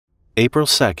April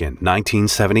 2,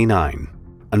 1979.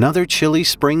 Another chilly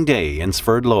spring day in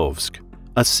Sverdlovsk,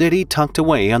 a city tucked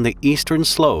away on the eastern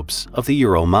slopes of the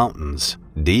Ural Mountains,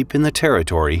 deep in the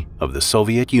territory of the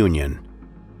Soviet Union.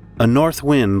 A north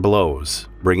wind blows,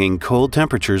 bringing cold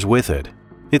temperatures with it.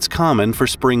 It's common for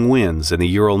spring winds in the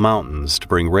Ural Mountains to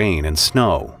bring rain and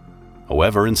snow.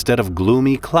 However, instead of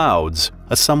gloomy clouds,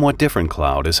 a somewhat different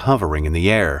cloud is hovering in the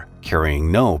air,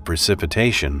 carrying no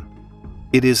precipitation.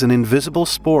 It is an invisible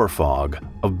spore fog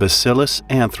of Bacillus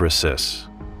Anthracis,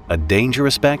 a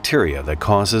dangerous bacteria that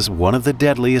causes one of the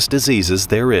deadliest diseases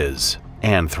there is,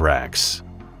 anthrax.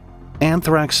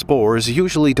 Anthrax spores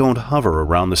usually don't hover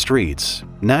around the streets,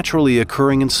 naturally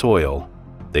occurring in soil.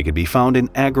 They could be found in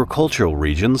agricultural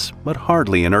regions, but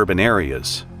hardly in urban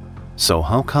areas. So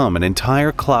how come an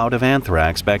entire cloud of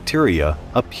anthrax bacteria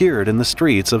appeared in the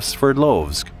streets of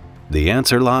Sverdlovsk? The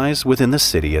answer lies within the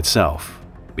city itself,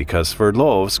 because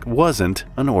Sverdlovsk wasn't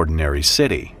an ordinary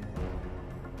city.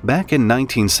 Back in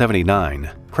 1979,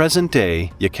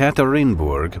 present-day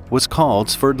Yekaterinburg was called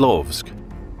Sverdlovsk.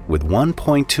 With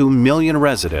 1.2 million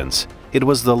residents, it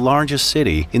was the largest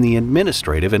city in the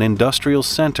administrative and industrial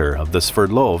center of the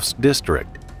Sverdlovsk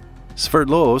district.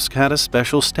 Sverdlovsk had a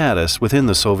special status within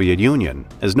the Soviet Union,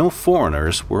 as no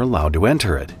foreigners were allowed to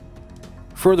enter it.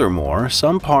 Furthermore,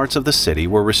 some parts of the city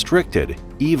were restricted,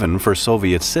 even for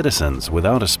Soviet citizens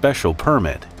without a special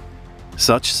permit.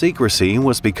 Such secrecy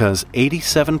was because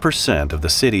 87% of the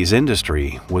city's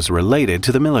industry was related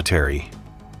to the military.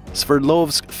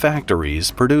 Sverdlovsk factories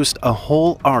produced a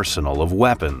whole arsenal of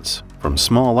weapons, from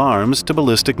small arms to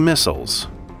ballistic missiles.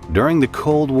 During the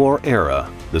Cold War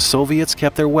era, the Soviets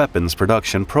kept their weapons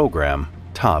production program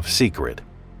top secret.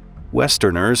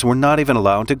 Westerners were not even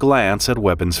allowed to glance at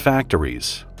weapons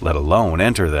factories, let alone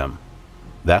enter them.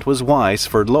 That was why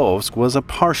Sverdlovsk was a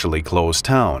partially closed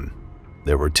town.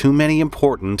 There were too many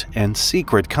important and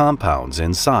secret compounds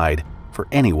inside for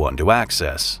anyone to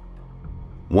access.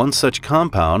 One such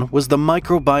compound was the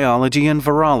Microbiology and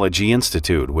Virology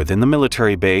Institute within the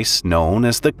military base known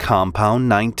as the Compound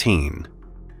 19.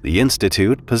 The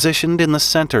institute, positioned in the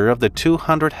center of the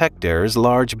 200 hectares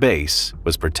large base,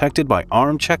 was protected by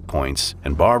armed checkpoints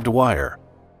and barbed wire.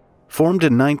 Formed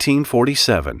in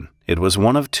 1947, it was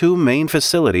one of two main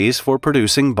facilities for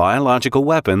producing biological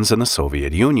weapons in the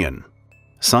Soviet Union.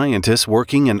 Scientists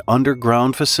working in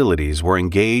underground facilities were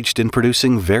engaged in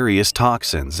producing various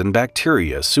toxins and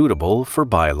bacteria suitable for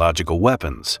biological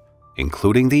weapons,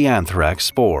 including the anthrax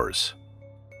spores.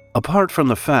 Apart from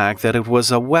the fact that it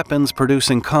was a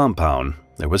weapons-producing compound,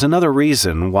 there was another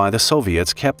reason why the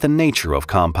Soviets kept the nature of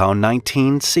Compound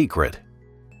 19 secret.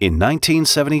 In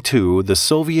 1972, the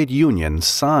Soviet Union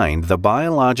signed the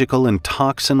Biological and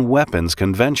Toxin Weapons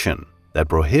Convention that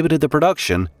prohibited the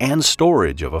production and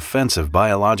storage of offensive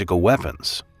biological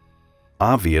weapons.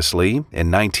 Obviously,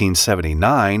 in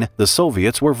 1979, the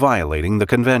Soviets were violating the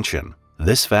convention.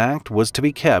 This fact was to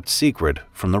be kept secret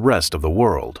from the rest of the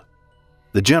world.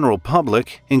 The general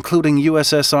public, including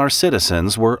USSR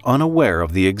citizens, were unaware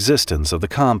of the existence of the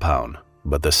compound,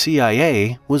 but the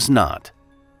CIA was not.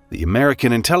 The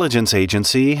American intelligence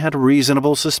agency had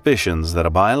reasonable suspicions that a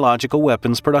biological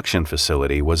weapons production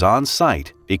facility was on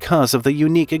site because of the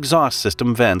unique exhaust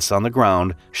system vents on the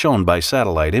ground shown by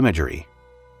satellite imagery.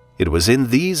 It was in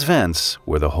these vents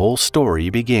where the whole story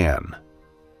began.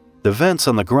 The vents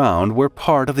on the ground were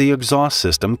part of the exhaust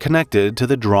system connected to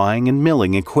the drying and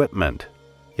milling equipment.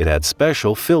 It had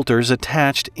special filters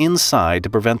attached inside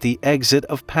to prevent the exit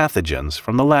of pathogens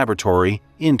from the laboratory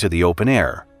into the open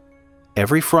air.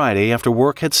 Every Friday after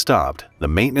work had stopped, the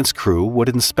maintenance crew would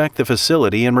inspect the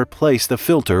facility and replace the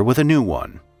filter with a new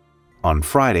one. On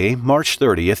Friday, March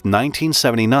 30th,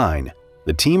 1979,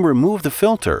 the team removed the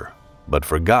filter, but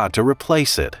forgot to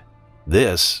replace it.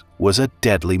 This was a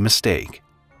deadly mistake.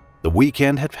 The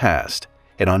weekend had passed,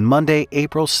 and on Monday,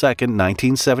 April 2nd,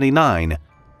 1979,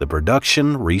 the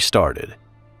production restarted.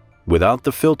 Without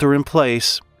the filter in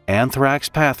place, anthrax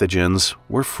pathogens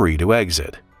were free to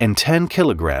exit, and 10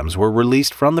 kilograms were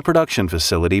released from the production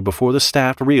facility before the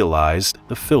staff realized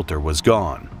the filter was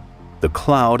gone. The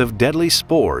cloud of deadly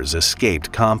spores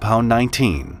escaped Compound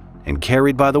 19 and,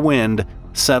 carried by the wind,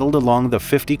 settled along the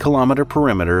 50-kilometer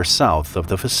perimeter south of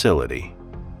the facility.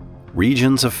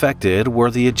 Regions affected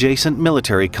were the adjacent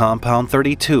military Compound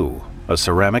 32, a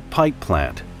ceramic pipe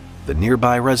plant, the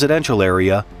nearby residential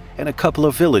area, and a couple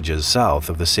of villages south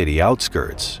of the city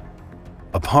outskirts.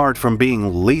 Apart from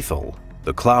being lethal,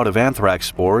 the cloud of anthrax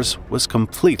spores was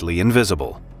completely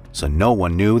invisible, so no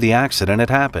one knew the accident had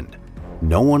happened.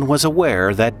 No one was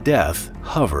aware that death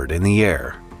hovered in the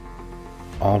air.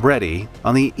 Already,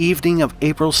 on the evening of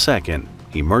April 2nd,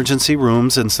 emergency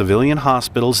rooms in civilian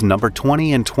hospitals number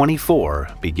 20 and 24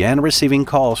 began receiving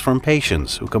calls from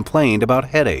patients who complained about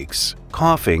headaches,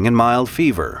 coughing and mild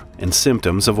fever, and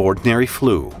symptoms of ordinary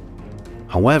flu.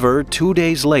 However, 2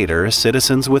 days later,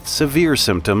 citizens with severe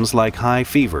symptoms like high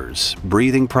fevers,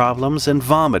 breathing problems, and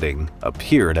vomiting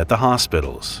appeared at the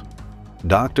hospitals.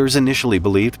 Doctors initially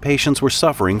believed patients were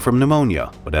suffering from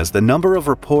pneumonia, but as the number of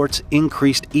reports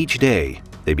increased each day,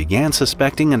 they began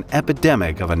suspecting an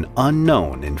epidemic of an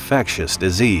unknown infectious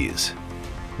disease.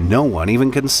 No one even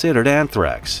considered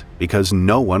anthrax because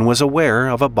no one was aware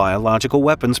of a biological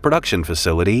weapons production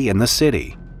facility in the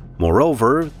city.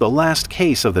 Moreover, the last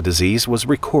case of the disease was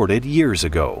recorded years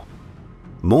ago.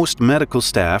 Most medical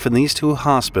staff in these two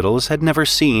hospitals had never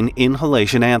seen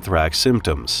inhalation anthrax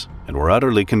symptoms and were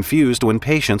utterly confused when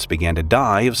patients began to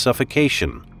die of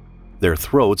suffocation, their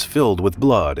throats filled with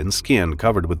blood and skin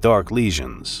covered with dark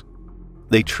lesions.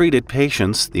 They treated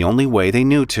patients the only way they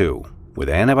knew to, with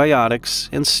antibiotics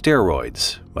and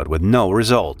steroids, but with no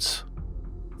results.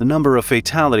 The number of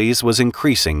fatalities was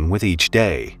increasing with each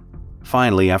day.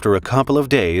 Finally, after a couple of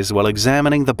days, while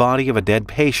examining the body of a dead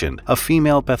patient, a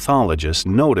female pathologist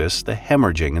noticed the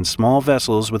hemorrhaging in small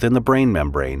vessels within the brain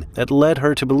membrane that led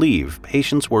her to believe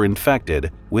patients were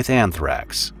infected with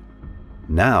anthrax.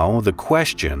 Now, the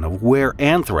question of where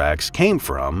anthrax came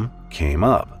from came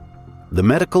up. The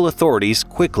medical authorities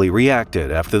quickly reacted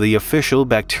after the official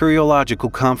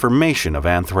bacteriological confirmation of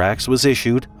anthrax was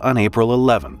issued on April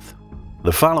 11th.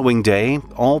 The following day,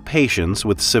 all patients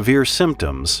with severe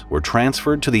symptoms were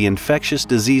transferred to the infectious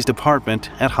disease department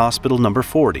at hospital number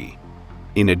 40.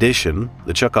 In addition,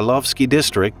 the Sverdlovsk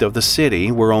district of the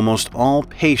city, where almost all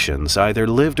patients either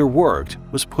lived or worked,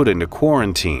 was put into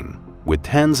quarantine, with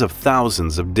tens of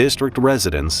thousands of district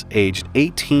residents aged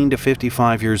 18 to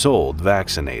 55 years old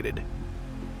vaccinated.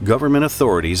 Government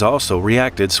authorities also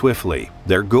reacted swiftly.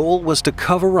 Their goal was to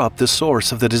cover up the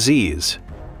source of the disease.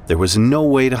 There was no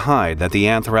way to hide that the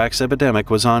anthrax epidemic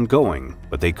was ongoing,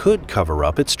 but they could cover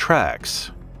up its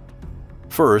tracks.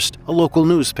 First, a local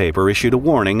newspaper issued a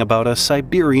warning about a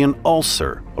Siberian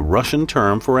ulcer, a Russian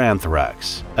term for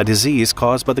anthrax, a disease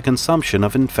caused by the consumption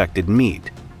of infected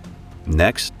meat.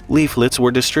 Next, leaflets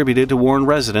were distributed to warn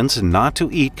residents not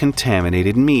to eat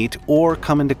contaminated meat or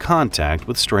come into contact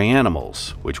with stray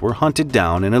animals, which were hunted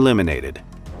down and eliminated.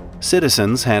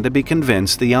 Citizens had to be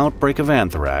convinced the outbreak of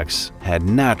anthrax had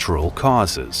natural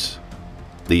causes.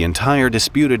 The entire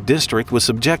disputed district was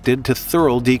subjected to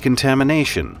thorough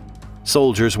decontamination.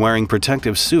 Soldiers wearing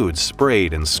protective suits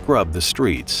sprayed and scrubbed the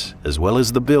streets, as well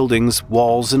as the buildings,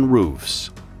 walls, and roofs.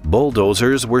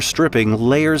 Bulldozers were stripping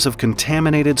layers of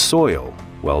contaminated soil,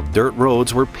 while dirt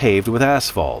roads were paved with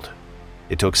asphalt.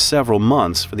 It took several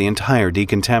months for the entire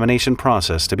decontamination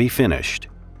process to be finished.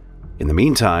 In the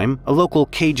meantime, a local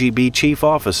KGB chief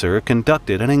officer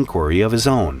conducted an inquiry of his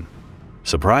own.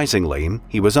 Surprisingly,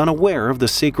 he was unaware of the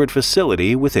secret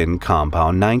facility within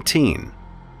Compound 19.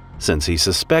 Since he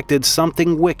suspected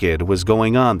something wicked was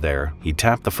going on there, he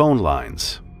tapped the phone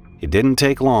lines. It didn't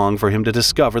take long for him to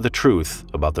discover the truth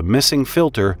about the missing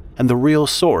filter and the real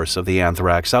source of the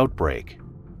anthrax outbreak.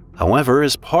 However,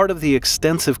 as part of the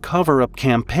extensive cover-up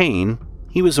campaign,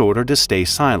 he was ordered to stay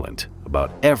silent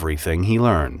about everything he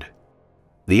learned.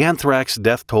 The anthrax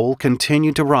death toll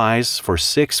continued to rise for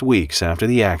 6 weeks after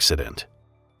the accident.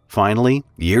 Finally,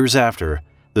 years after,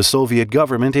 the Soviet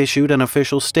government issued an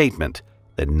official statement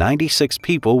that 96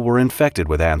 people were infected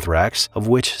with anthrax, of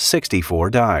which 64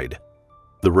 died.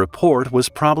 The report was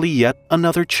probably yet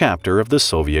another chapter of the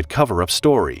Soviet cover-up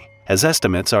story, as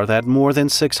estimates are that more than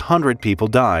 600 people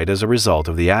died as a result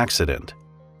of the accident.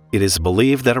 It is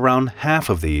believed that around half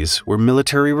of these were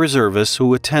military reservists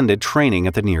who attended training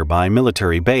at the nearby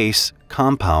military base,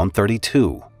 Compound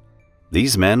 32.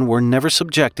 These men were never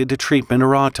subjected to treatment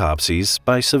or autopsies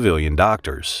by civilian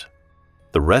doctors.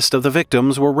 The rest of the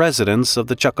victims were residents of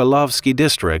the Sverdlovsk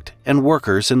district and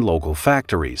workers in local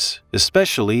factories,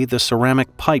 especially the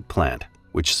ceramic pipe plant,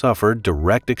 which suffered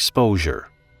direct exposure.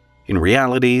 In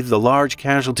reality, the large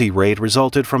casualty rate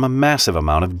resulted from a massive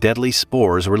amount of deadly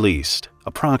spores released,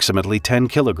 approximately 10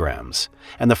 kilograms,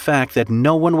 and the fact that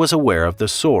no one was aware of the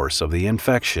source of the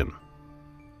infection.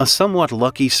 A somewhat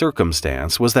lucky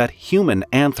circumstance was that human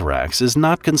anthrax is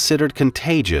not considered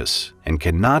contagious and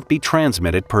cannot be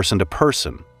transmitted person to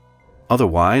person.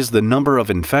 Otherwise, the number of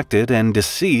infected and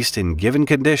deceased in given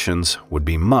conditions would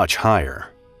be much higher.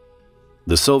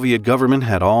 The Soviet government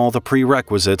had all the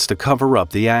prerequisites to cover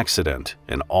up the accident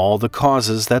and all the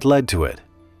causes that led to it.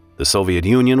 The Soviet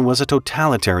Union was a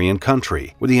totalitarian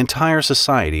country where the entire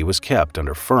society was kept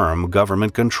under firm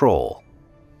government control.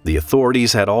 The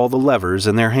authorities had all the levers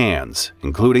in their hands,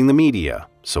 including the media,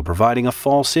 so providing a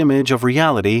false image of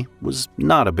reality was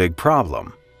not a big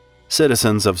problem.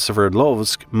 Citizens of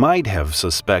Sverdlovsk might have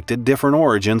suspected different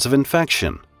origins of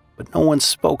infection, but no one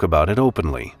spoke about it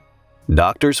openly.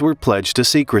 Doctors were pledged to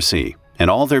secrecy, and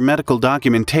all their medical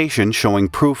documentation showing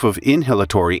proof of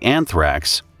inhalatory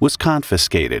anthrax was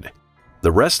confiscated.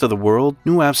 The rest of the world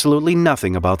knew absolutely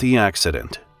nothing about the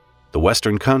accident. The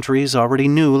Western countries already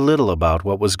knew little about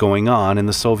what was going on in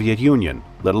the Soviet Union,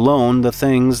 let alone the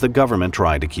things the government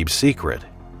tried to keep secret.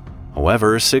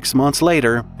 However, 6 months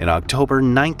later, in October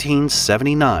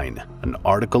 1979, an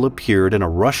article appeared in a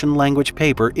Russian-language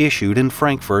paper issued in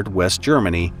Frankfurt, West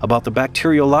Germany, about the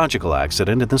bacteriological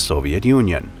accident in the Soviet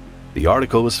Union. The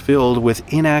article was filled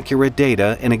with inaccurate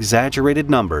data and exaggerated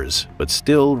numbers, but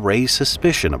still raised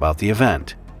suspicion about the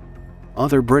event.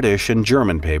 Other British and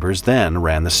German papers then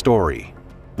ran the story.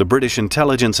 The British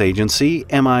intelligence agency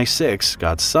MI6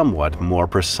 got somewhat more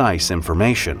precise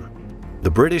information.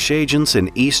 The British agents in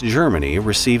East Germany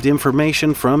received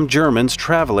information from Germans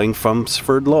traveling from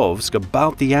Sverdlovsk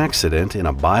about the accident in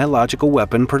a biological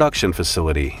weapon production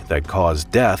facility that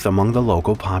caused death among the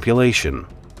local population.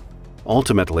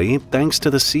 Ultimately, thanks to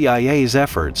the CIA's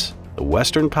efforts, the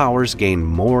Western powers gained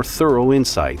more thorough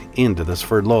insight into the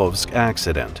Sverdlovsk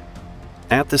accident.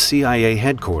 At the CIA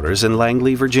headquarters in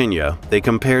Langley, Virginia, they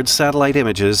compared satellite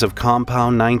images of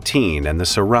Compound 19 and the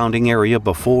surrounding area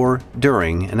before,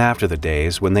 during, and after the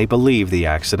days when they believed the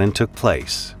accident took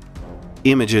place.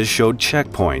 Images showed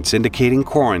checkpoints indicating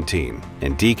quarantine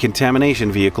and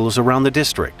decontamination vehicles around the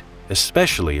district,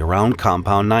 especially around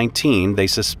Compound 19 they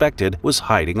suspected was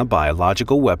hiding a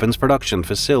biological weapons production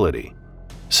facility.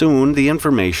 Soon, the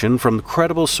information from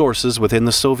credible sources within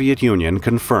the Soviet Union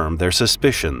confirmed their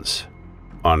suspicions.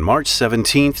 On March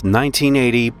 17,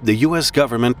 1980, the U.S.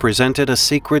 government presented a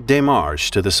secret démarche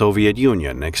to the Soviet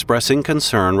Union expressing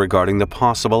concern regarding the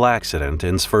possible accident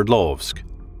in Sverdlovsk.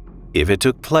 If it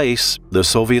took place, the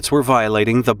Soviets were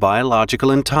violating the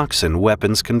Biological and Toxin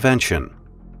Weapons Convention.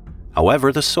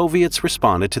 However, the Soviets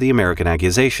responded to the American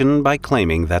accusation by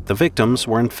claiming that the victims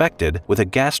were infected with a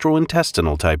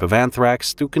gastrointestinal type of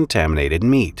anthrax through contaminated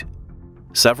meat.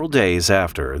 Several days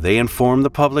after, they informed the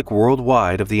public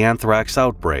worldwide of the anthrax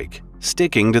outbreak,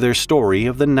 sticking to their story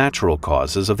of the natural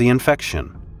causes of the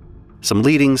infection. Some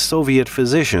leading Soviet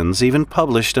physicians even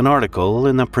published an article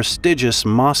in the prestigious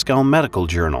Moscow Medical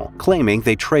Journal claiming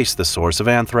they traced the source of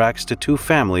anthrax to two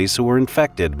families who were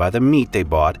infected by the meat they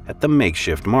bought at the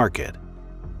makeshift market.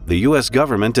 The U.S.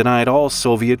 government denied all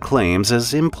Soviet claims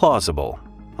as implausible.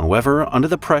 However, under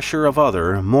the pressure of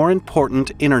other, more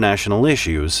important international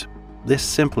issues, this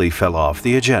simply fell off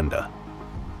the agenda.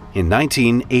 In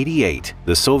 1988,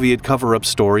 the Soviet cover-up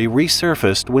story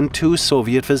resurfaced when two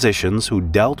Soviet physicians who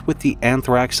dealt with the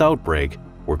anthrax outbreak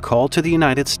were called to the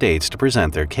United States to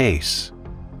present their case.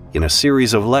 In a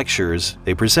series of lectures,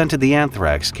 they presented the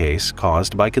anthrax case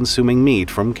caused by consuming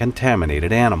meat from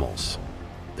contaminated animals.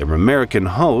 Their American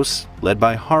hosts, led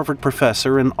by Harvard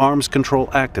professor and arms control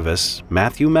activist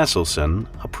Matthew Meselson,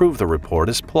 approved the report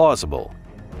as plausible,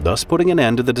 thus putting an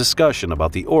end to the discussion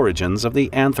about the origins of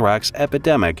the anthrax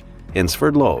epidemic in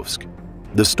Sverdlovsk.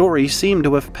 The story seemed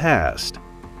to have passed,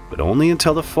 but only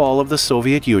until the fall of the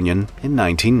Soviet Union in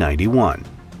 1991.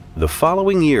 The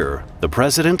following year, the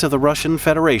president of the Russian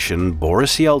Federation,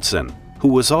 Boris Yeltsin, who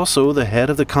was also the head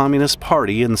of the Communist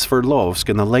Party in Sverdlovsk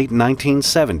in the late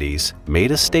 1970s, made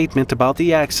a statement about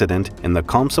the accident in the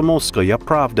Komsomolskaya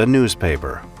Pravda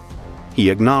newspaper.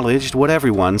 He acknowledged what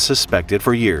everyone suspected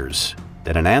for years,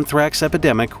 that an anthrax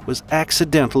epidemic was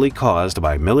accidentally caused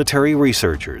by military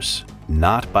researchers,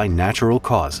 not by natural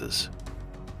causes.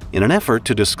 In an effort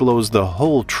to disclose the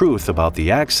whole truth about the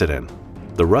accident,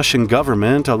 the Russian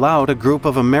government allowed a group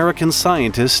of American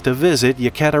scientists to visit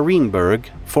Yekaterinburg,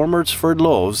 former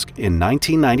Sverdlovsk, in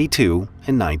 1992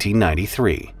 and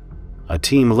 1993. A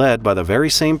team led by the very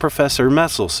same Professor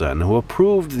Meselson who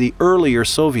approved the earlier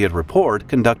Soviet report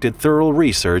conducted thorough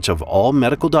research of all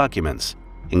medical documents,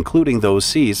 including those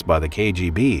seized by the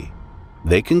KGB.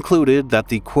 They concluded that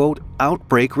the, quote,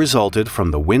 outbreak resulted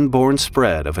from the wind-borne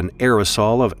spread of an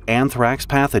aerosol of anthrax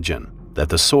pathogen, that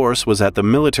the source was at the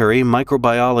military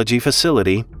microbiology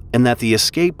facility, and that the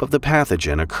escape of the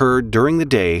pathogen occurred during the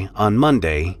day on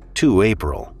Monday, 2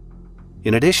 April.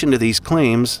 In addition to these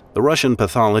claims, the Russian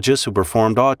pathologists who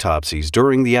performed autopsies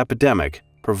during the epidemic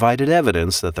provided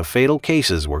evidence that the fatal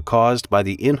cases were caused by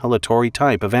the inhalatory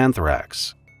type of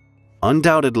anthrax.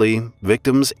 Undoubtedly,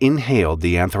 victims inhaled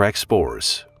the anthrax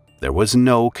spores. There was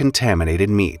no contaminated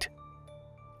meat.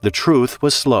 The truth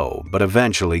was slow, but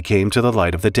eventually came to the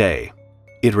light of the day.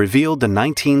 It revealed the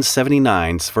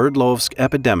 1979 Sverdlovsk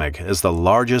epidemic as the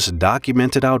largest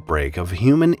documented outbreak of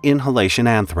human inhalation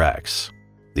anthrax.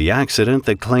 The accident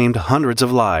that claimed hundreds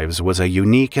of lives was a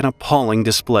unique and appalling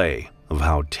display of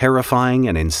how terrifying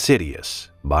and insidious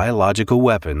biological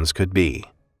weapons could be.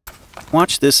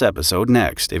 Watch this episode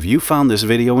next if you found this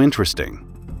video interesting.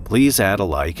 Please add a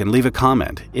like and leave a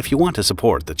comment if you want to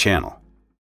support the channel.